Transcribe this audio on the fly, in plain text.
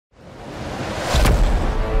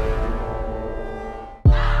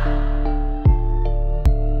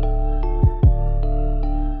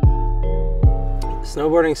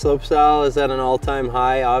Snowboarding slopestyle is at an all-time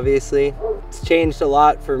high, obviously. It's changed a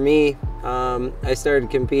lot for me. I started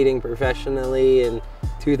competing professionally in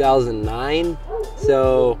 2009,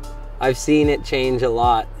 so I've seen it change a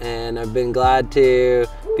lot, and I've been glad to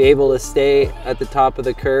be able to stay at the top of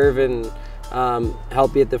the curve and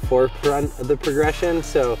help be at the forefront of the progression.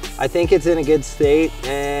 So I think it's in a good state,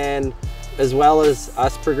 and as well as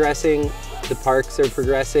us progressing, the parks are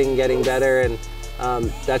progressing, getting better, and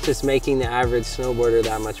that's just making the average snowboarder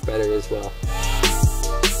that much better as well.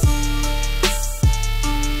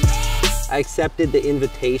 I accepted the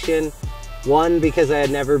invitation, one, because I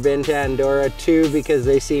had never been to Andorra, two, because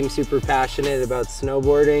they seem super passionate about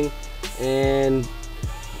snowboarding, and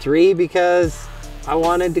three, because I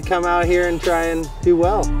wanted to come out here and try and do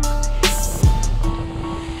well.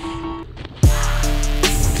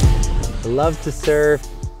 I love to surf.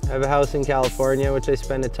 I have a house in California, which I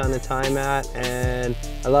spend a ton of time at, and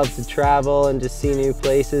I love to travel and just see new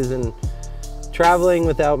places, and traveling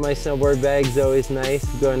without my snowboard bag is always nice.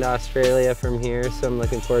 I'm going to Australia from here, so I'm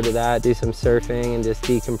looking forward to that. Do some surfing and just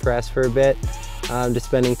decompress for a bit. Just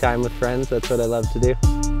spending time with friends, that's what I love to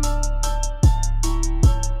do.